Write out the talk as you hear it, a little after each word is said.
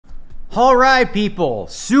All right, people.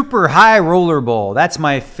 Super High Roller Bowl. That's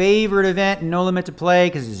my favorite event in No Limit to play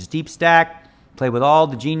because it's a deep stack. Play with all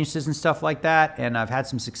the geniuses and stuff like that, and I've had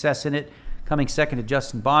some success in it. Coming second to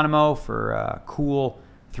Justin Bonomo for a cool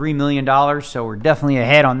 $3 million, so we're definitely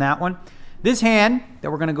ahead on that one. This hand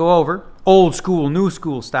that we're going to go over, old school, new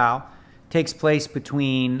school style, takes place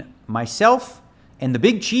between myself and the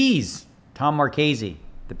Big Cheese, Tom Marchese.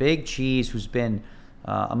 The Big Cheese, who's been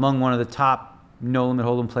among one of the top No Limit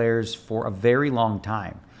Hold'em players for a very long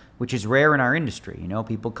time, which is rare in our industry. You know,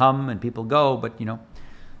 people come and people go, but, you know,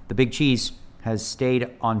 the Big Cheese has stayed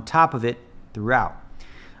on top of it throughout.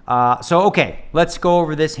 Okay, let's go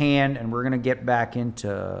over this hand, and we're going to get back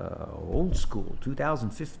into old school,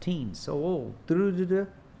 2015. So old.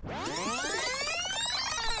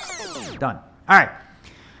 Done. All right.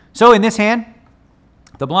 So in this hand,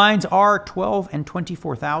 the blinds are 12 and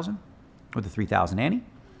 24,000 with a 3,000 ante.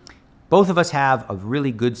 Both of us have a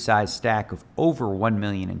really good sized stack of over 1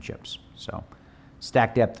 million in chips. So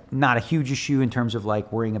stack depth, not a huge issue in terms of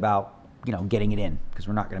like worrying about, you know, getting it in, because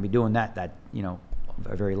we're not going to be doing that, you know,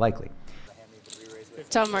 very likely.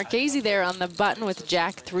 Tom Marchese there on the button with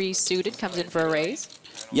Jack 3 suited, comes in for a raise.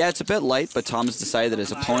 Yeah, it's a bit light, but Tom has decided that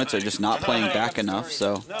his opponents are just not playing back enough,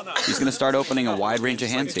 so he's going to start opening a wide range of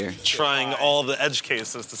hands here. Trying all the edge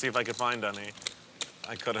cases to see if I could find any.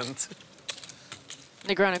 I couldn't.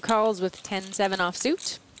 Negreanu calls with 10-7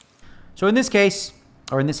 offsuit. So in this case,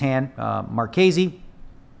 or in this hand, Marchese,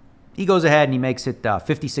 he goes ahead and he makes it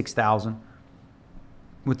 56,000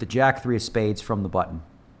 with the Jack 3 of spades from the button.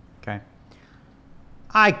 Okay.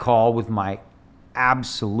 I call with my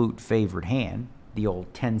absolute favorite hand, the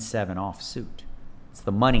old 10-7 offsuit. It's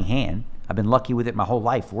the money hand. I've been lucky with it my whole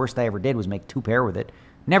life. Worst I ever did was make 2 pair with it.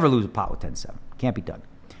 Never lose a pot with 10-7. Can't be done.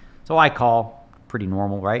 So I call. Pretty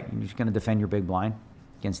normal, right? You're just going to defend your big blind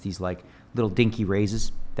against these like little dinky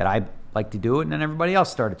raises that I like to do it, and then everybody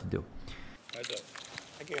else started to do. I did.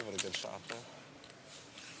 I gave it a good shot, though.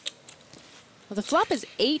 Well, the flop is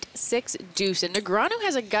 8-6 deuce, and Negreanu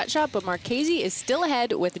has a gut shot, but Marchese is still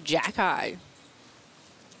ahead with Jack high.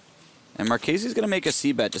 And Marchese's going to make a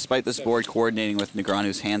c-bet despite this board coordinating with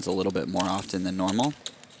Negreanu's hands a little bit more often than normal.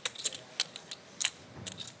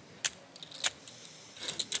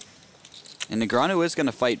 And Negreanu is going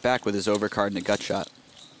to fight back with his overcard and a gut shot.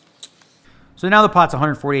 So now the pot's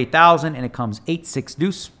 148,000, and it comes 8-6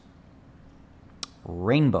 deuce.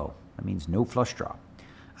 Rainbow. That means no flush draw.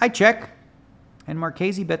 I check, and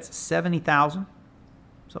Marchese bets 70,000.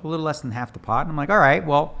 So a little less than half the pot. And I'm like, all right,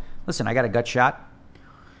 well, listen, I got a gut shot.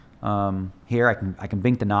 Here I can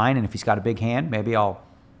bink the 9, and if he's got a big hand, maybe I'll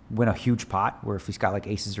win a huge pot. Where if he's got like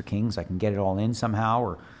aces or kings, I can get it all in somehow,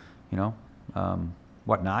 or, you know,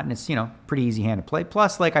 whatnot. And it's, you know, pretty easy hand to play.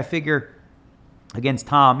 Plus, like, I figure against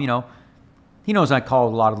Tom, you know, he knows I call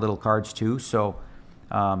a lot of little cards too. So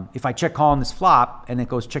if I check call on this flop and it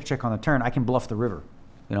goes check check on the turn, I can bluff the river,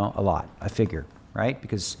 you know, a lot, I figure, right?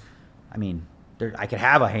 Because, I mean, I could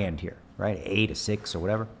have a hand here, right? 8, a 6, or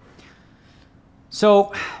whatever.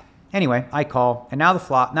 So anyway, I call, and now the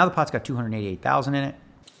pot's got 288,000 in it.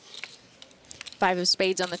 5 of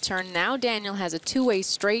spades on the turn. Now Daniel has a two-way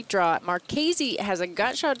straight draw. Marchese has a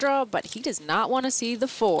gut shot draw, but he does not want to see the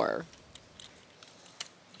 4.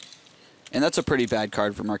 And that's a pretty bad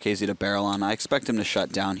card for Marchese to barrel on. I expect him to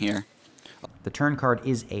shut down here. The turn card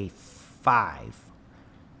is a 5,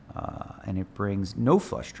 and it brings no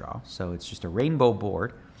flush draw, so it's just a rainbow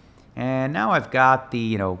board. And now I've got the,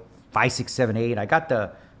 you know, 5, 6, 7, 8.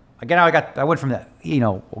 I went from the, you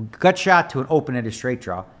know, gut shot to an open-ended straight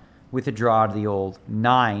draw, with a draw to the old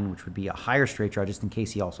 9, which would be a higher straight draw, just in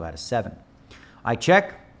case he also had a 7. I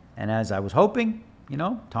check, and as I was hoping, you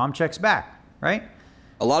know, Tom checks back, right?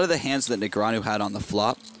 A lot of the hands that Negreanu had on the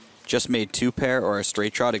flop just made 2 pair or a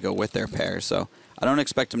straight draw to go with their pair, so I don't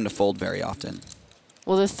expect him to fold very often.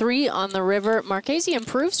 Well, the 3 on the river, Marchese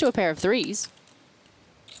improves to a pair of 3s.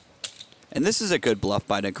 And this is a good bluff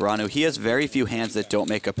by Negreanu. He has very few hands that don't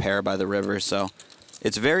make a pair by the river, so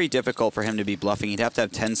it's very difficult for him to be bluffing. He'd have to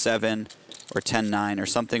have 10-7 or 10-9 or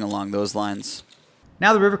something along those lines.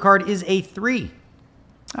 Now the river card is a 3.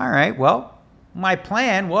 All right, well, my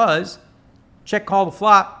plan was check call the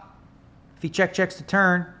flop. If he checks the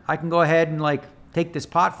turn, I can go ahead and like take this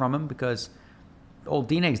pot from him because old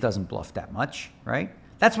D-Negs doesn't bluff that much, right?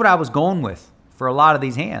 That's what I was going with for a lot of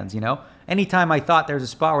these hands, you know. Anytime I thought there's a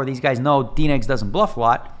spot where these guys know D-Negs doesn't bluff a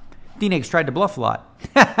lot, D-Negs tried to bluff a lot.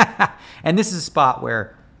 And this is a spot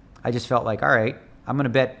where I just felt like, all right, I'm going to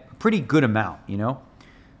bet a pretty good amount, you know.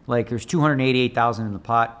 Like there's 288,000 in the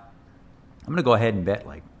pot. I'm going to go ahead and bet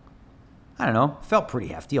like, I don't know, felt pretty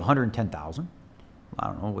hefty, 110,000. I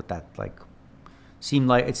don't know what that, like, seemed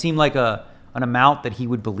like an amount that he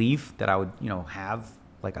would believe that I would, you know, have,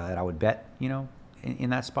 like that I would bet, you know, in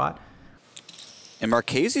that spot. And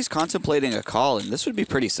Marchese's contemplating a call, and this would be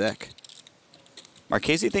pretty sick.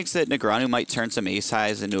 Marchese thinks that Negreanu might turn some ace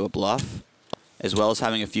highs into a bluff, as well as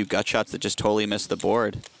having a few gut shots that just totally miss the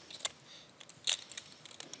board.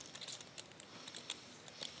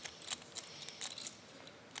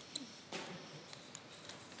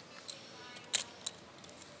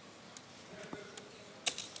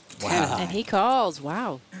 Wow. And he calls.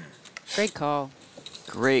 Wow. Great call.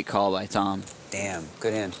 Great call by Tom. Damn,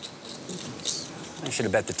 good hand. I should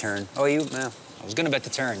have bet the turn. Oh, no. I was going to bet the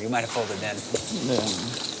turn. You might have folded then.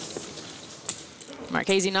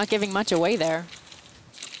 Marchese not giving much away there.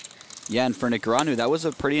 Yeah, and for Negreanu, that was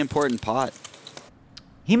a pretty important pot.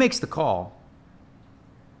 He makes the call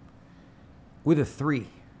with a 3.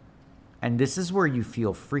 And this is where you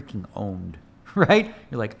feel freaking owned, right?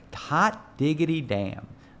 You're like, hot diggity damn.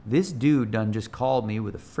 This dude done just called me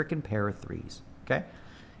with a freaking pair of 3s, okay?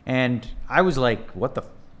 And I was like, what the,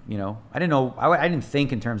 you know, I didn't know, I didn't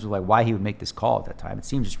think in terms of like why he would make this call at that time. It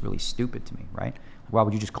seemed just really stupid to me, right? Why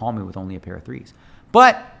would you just call me with only a pair of 3s?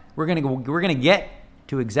 But we're gonna get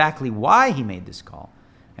to exactly why he made this call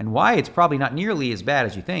and why it's probably not nearly as bad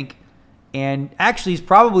as you think. And actually, it's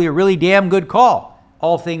probably a really damn good call,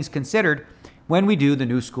 all things considered, when we do the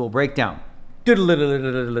new school breakdown.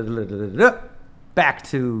 Back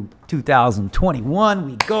to 2021,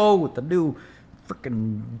 we go with the new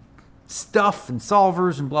freaking stuff and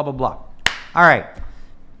solvers and blah, blah, blah. All right.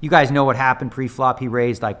 You guys know what happened pre-flop. He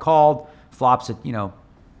raised, I called. Flops at, you know,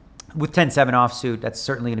 with 10-7 offsuit, that's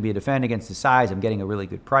certainly going to be a defend against the size. I'm getting a really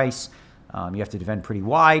good price. You have to defend pretty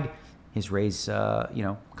wide. His raise, you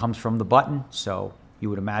know, comes from the button, so you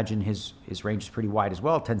would imagine his range is pretty wide as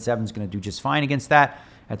well. 10-7 is going to do just fine against that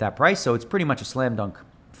at that price, so it's pretty much a slam dunk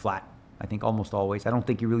flat, I think, almost always. I don't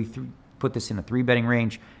think you really put this in a 3-betting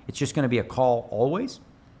range. It's just going to be a call always,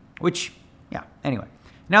 which, yeah, anyway.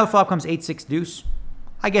 Now the flop comes 8-6 deuce.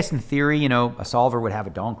 I guess in theory, you know, a solver would have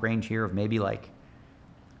a donk range here of maybe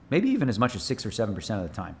even as much as 6 or 7% of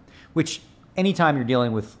the time, which anytime you're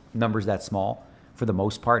dealing with numbers that small, for the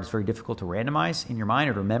most part, it's very difficult to randomize in your mind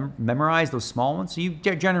or to memorize those small ones. So you,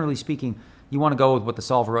 generally speaking, you want to go with what the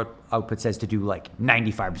solver output says to do like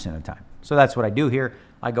 95% of the time. So that's what I do here.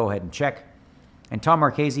 I go ahead and check. And Tom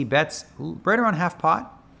Marchese bets right around half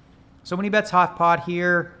pot. So when he bets half pot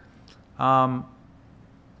here,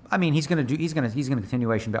 I mean, he's going to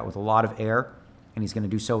continuation bet with a lot of air, and he's going to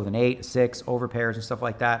do so with an 8, a 6, over pairs and stuff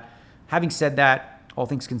like that. Having said that, all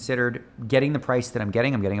things considered, getting the price that I'm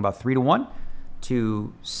getting about 3-1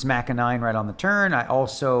 to smack a 9 right on the turn. I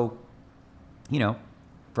also, you know,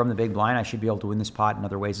 from the big blind, I should be able to win this pot in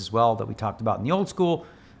other ways as well that we talked about in the old school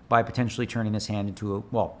by potentially turning this hand into a,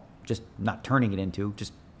 well, just not turning it into,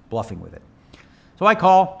 just bluffing with it. So I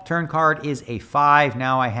call. Turn card is a 5.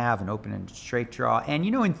 Now I have an open and straight draw. And,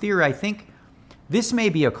 you know, in theory, I think this may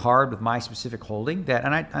be a card with my specific holding that,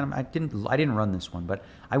 and I didn't run this one, but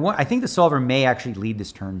I think the solver may actually lead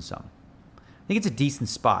this turn some. I think it's a decent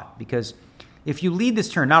spot because if you lead this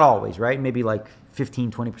turn, not always, right? Maybe like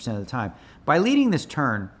 15, 20% of the time. By leading this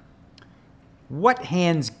turn, what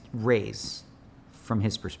hands raise from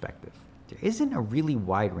his perspective? There isn't a really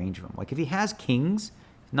wide range of them. Like if he has kings,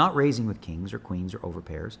 not raising with kings or queens or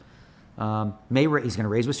overpairs. He's going to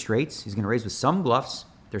raise with straights. He's going to raise with some bluffs.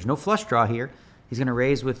 There's no flush draw here. He's going to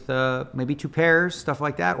raise with maybe 2 pairs, stuff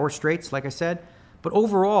like that, or straights, like I said. But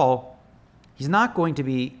overall, he's not going to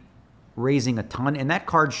be raising a ton, and that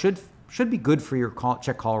card should be good for your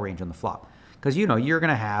check call range on the flop. Because, you know, you're going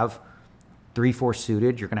to have 3-4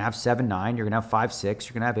 suited, you're going to have 7-9, you're going to have 5-6,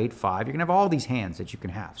 you're going to have 8-5, you're going to have all these hands that you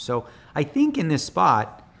can have. So I think in this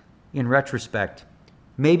spot, in retrospect,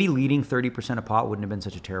 maybe leading 30% a pot wouldn't have been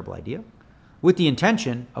such a terrible idea, with the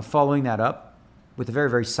intention of following that up with a very,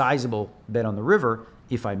 very sizable bet on the river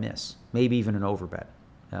if I miss, maybe even an overbet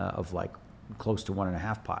of like close to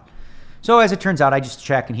 1.5 pot. So as it turns out, I just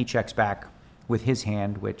check and he checks back with his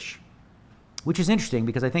hand, which is interesting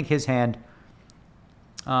because I think his hand,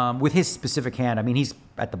 with his specific hand, I mean, he's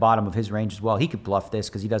at the bottom of his range as well. He could bluff this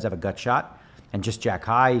because he does have a gut shot, and just jack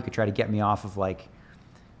high, he could try to get me off of like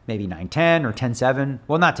maybe 9-10 or 10-7.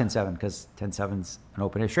 Well, not 10-7 because 10-7's an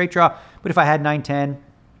open straight draw. But if I had 9-10,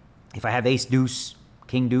 if I have ace deuce,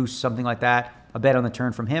 king deuce, something like that, a bet on the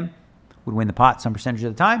turn from him would win the pot some percentage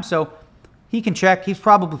of the time. So he can check. He's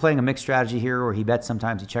probably playing a mixed strategy here, or he bets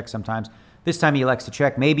sometimes, he checks sometimes. This time he elects to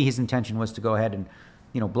check. Maybe his intention was to go ahead and,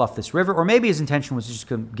 you know, bluff this river, or maybe his intention was just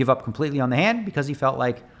to give up completely on the hand because he felt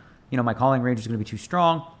like, you know, my calling range is going to be too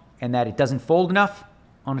strong and that it doesn't fold enough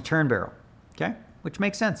on a turn barrel. Okay, which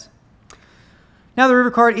makes sense. Now the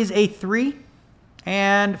river card is a 3.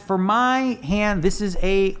 And for my hand, this is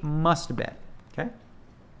a must bet. Okay.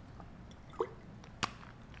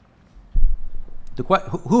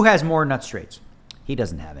 Who has more nut straights? He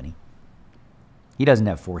doesn't have any. He doesn't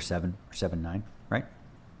have 4-7 or 7-9, right?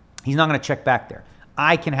 He's not going to check back there.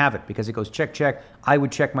 I can have it because it goes check, check. I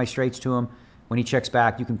would check my straights to him. When he checks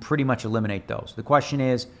back, you can pretty much eliminate those. The question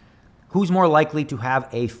is, who's more likely to have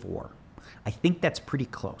a 4? I think that's pretty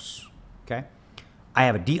close, okay? I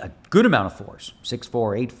have a good amount of 4s.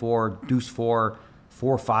 6-4, 8-4, deuce 4,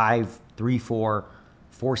 4-5, 3-4,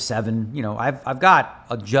 4-7. You know, I've got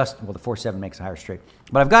the 4-7 makes a higher straight.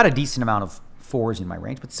 But I've got a decent amount of 4s in my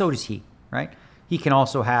range, but so does he, right? He can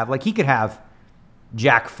also have, like he could have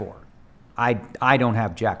Jack 4. I don't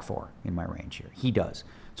have Jack 4 in my range here. He does.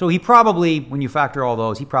 So he probably, when you factor all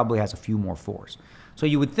those, he probably has a few more 4s. So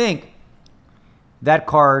you would think that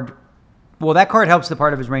card, well, that card helps the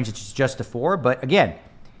part of his range that's just a 4. But again,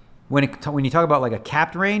 when you talk about like a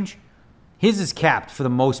capped range, his is capped for the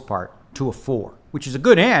most part to a 4, which is a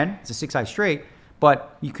good hand. It's a 6-high straight,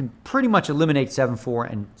 but you can pretty much eliminate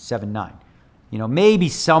 7-4 and 7-9. You know, maybe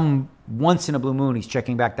some once in a blue moon he's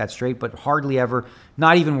checking back that straight, but hardly ever,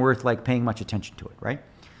 not even worth like paying much attention to it, right?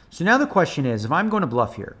 So now the question is, if I'm going to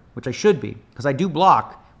bluff here, which I should be, because I do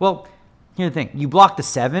block, well, here's the thing. You block the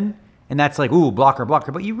 7, and that's like, ooh, blocker,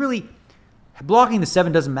 blocker. But you really, blocking the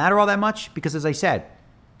 7 doesn't matter all that much because, as I said,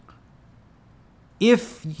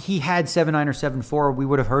 if he had 7-9 or 7-4, we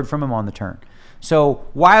would have heard from him on the turn. So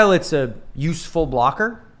while it's a useful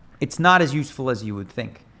blocker, it's not as useful as you would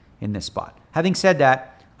think in this spot. Having said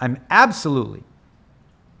that, I'm absolutely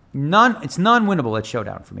it's non-winnable at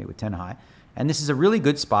showdown for me with 10 high. And this is a really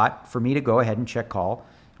good spot for me to go ahead and check call,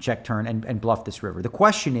 check turn, and bluff this river. The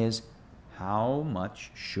question is, how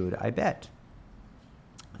much should I bet?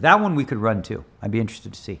 That one we could run too. I'd be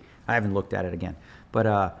interested to see. I haven't looked at it again. But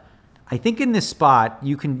I think in this spot,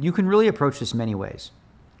 you can really approach this many ways.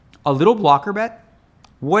 A little blocker bet,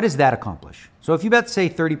 what does that accomplish? So if you bet, say,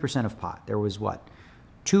 30% of pot, there was what?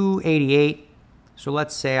 288. So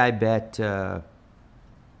let's say I bet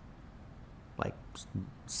like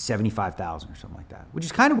 75,000 or something like that, which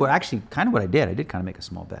is kind of what I did. I did kind of make a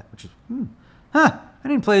small bet, which is, I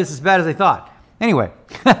didn't play this as bad as I thought. Anyway,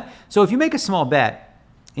 so if you make a small bet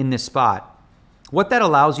in this spot, what that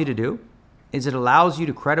allows you to do is it allows you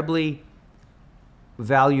to credibly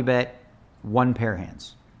value bet one pair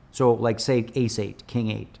hands. So like say ace 8,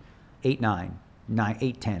 king 8, 8 9, 9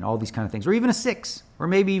 8 10, all these kind of things, or even a 6, or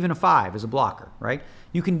maybe even a 5 as a blocker, right?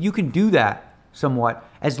 You can do that somewhat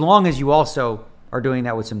as long as you also are doing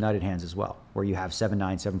that with some nutted hands as well, where you have 7-9,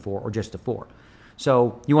 7-4, or just a 4.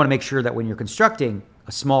 So you want to make sure that when you're constructing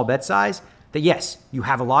a small bet size, that yes, you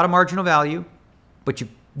have a lot of marginal value, but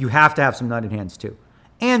you have to have some nutted hands too,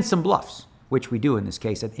 and some bluffs, which we do in this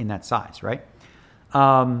case in that size, right?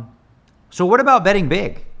 So what about betting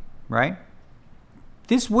big, right?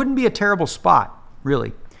 This wouldn't be a terrible spot,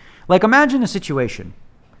 really. Like imagine a situation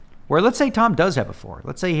where let's say Tom does have a 4.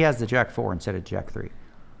 Let's say he has the Jack 4 instead of Jack 3.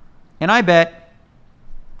 And I bet,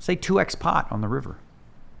 say 2x pot on the river.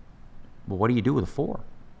 Well, what do you do with a 4?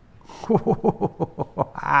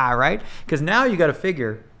 Right? Because now you got to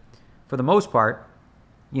figure, for the most part,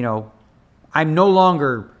 you know, I'm no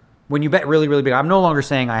longer, when you bet really, really big, I'm no longer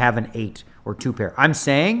saying I have an 8 or 2 pair. I'm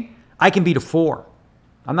saying I can beat a 4.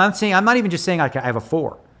 I'm not even just saying I have a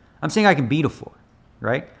 4. I'm saying I can beat a 4,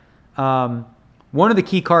 right? One of the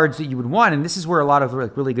key cards that you would want, and this is where a lot of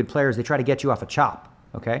really good players, they try to get you off a chop,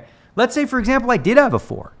 okay? Let's say, for example, I did have a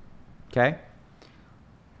 4, okay?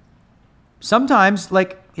 Sometimes,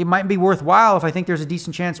 like, it might be worthwhile if I think there's a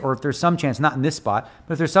decent chance, or if there's some chance, not in this spot,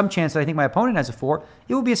 but if there's some chance that I think my opponent has a 4,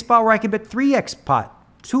 it will be a spot where I can bet 3x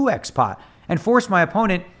pot, 2x pot, and force my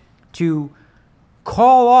opponent to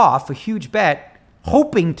call off a huge bet,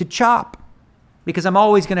 hoping to chop, because I'm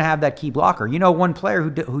always going to have that key blocker. You know, one player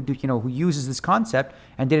who uses this concept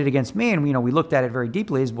and did it against me, and we looked at it very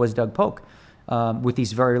deeply, was Doug Polk, with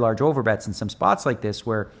these very large overbets in some spots like this,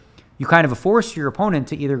 where you kind of force your opponent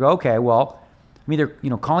to either go, okay, well, I'm either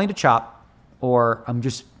calling to chop, or I'm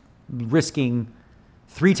just risking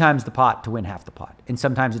 3 times the pot to win half the pot. And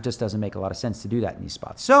sometimes it just doesn't make a lot of sense to do that in these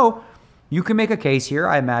spots. So you can make a case here,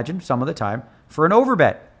 I imagine, some of the time, for an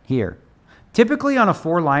overbet here. Typically on a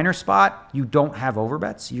 4-liner spot, you don't have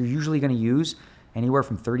overbets. You're usually going to use anywhere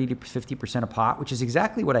from 30 to 50% of pot, which is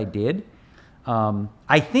exactly what I did.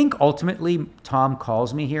 I think ultimately Tom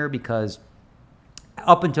calls me here because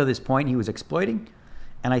up until this point he was exploiting.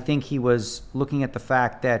 And I think he was looking at the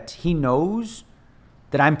fact that he knows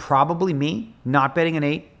that I'm probably not betting an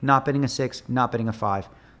 8, not betting a 6, not betting a 5.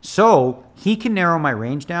 So he can narrow my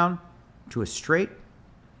range down to a straight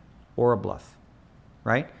or a bluff,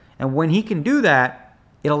 right? And when he can do that,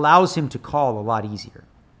 it allows him to call a lot easier.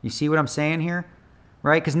 You see what I'm saying here?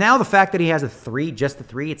 Right? Because now the fact that he has a 3, just a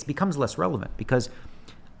 3, it becomes less relevant because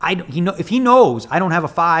if he knows I don't have a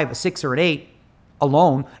 5, a 6, or an 8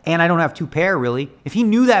 alone, and I don't have 2 pair really, if he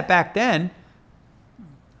knew that back then,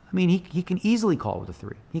 I mean, he can easily call with a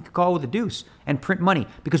 3. He could call with a deuce and print money.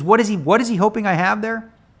 Because what is he hoping I have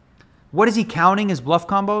there? What is he counting as bluff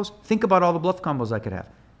combos? Think about all the bluff combos I could have.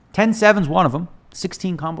 10-7's one of them.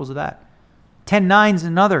 16 combos of that. 10-9's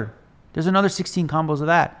another. There's another 16 combos of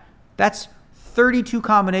that. That's 32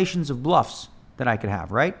 combinations of bluffs that I could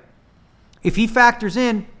have, right? If he factors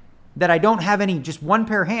in that I don't have any, just one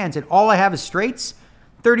pair of hands, and all I have is straights,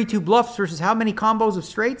 32 bluffs versus how many combos of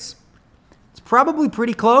straights? It's probably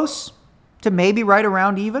pretty close to maybe right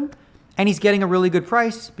around even. And he's getting a really good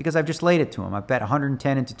price because I've just laid it to him. I bet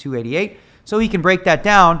 110 into 288. So he can break that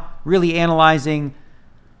down, really analyzing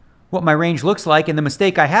what my range looks like. And the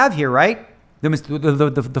mistake I have here, right?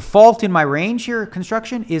 The fault in my range here,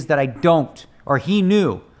 construction, is that I don't, or he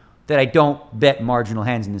knew that I don't bet marginal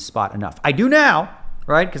hands in this spot enough. I do now,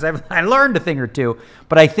 right? Because I learned a thing or two.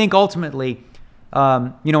 But I think ultimately,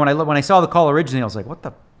 you know, when I saw the call originally, I was like,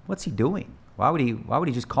 what's he doing? Why would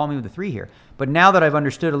he just call me with a 3 here? But now that I've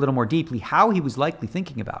understood a little more deeply how he was likely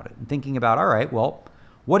thinking about it and thinking about, all right, well,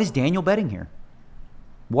 what is Daniel betting here?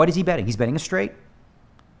 What is he betting? He's betting a straight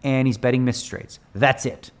and he's betting missed straights. That's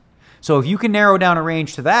it. So if you can narrow down a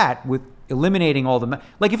range to that with eliminating all the,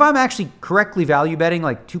 like if I'm actually correctly value betting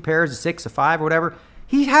like 2 pairs, a 6, a 5 or whatever,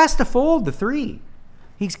 he has to fold the 3.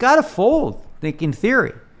 He's got to fold, like in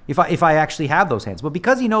theory, if I actually have those hands. But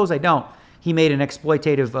because he knows I don't, he made an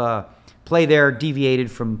exploitative play there,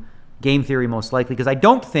 deviated from game theory most likely, because I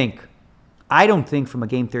don't think from a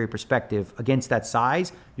game theory perspective against that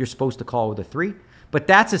size, you're supposed to call with a 3. But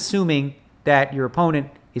that's assuming that your opponent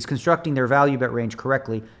is constructing their value bet range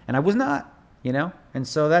correctly, and I was not, you know? And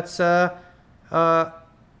so that's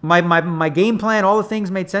my game plan. All the things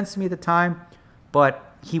made sense to me at the time,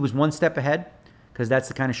 but he was one step ahead because that's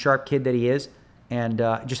the kind of sharp kid that he is, and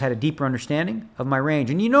just had a deeper understanding of my range.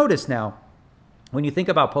 And you notice now, when you think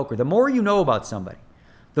about poker, the more you know about somebody,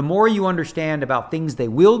 the more you understand about things they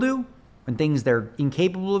will do and things they're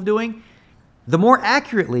incapable of doing, the more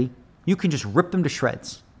accurately you can just rip them to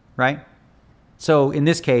shreds, right? So in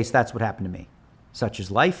this case, that's what happened to me. Such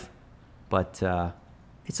is life, but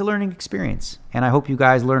it's a learning experience. And I hope you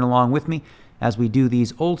guys learn along with me as we do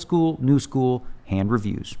these old school, new school hand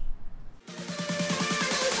reviews.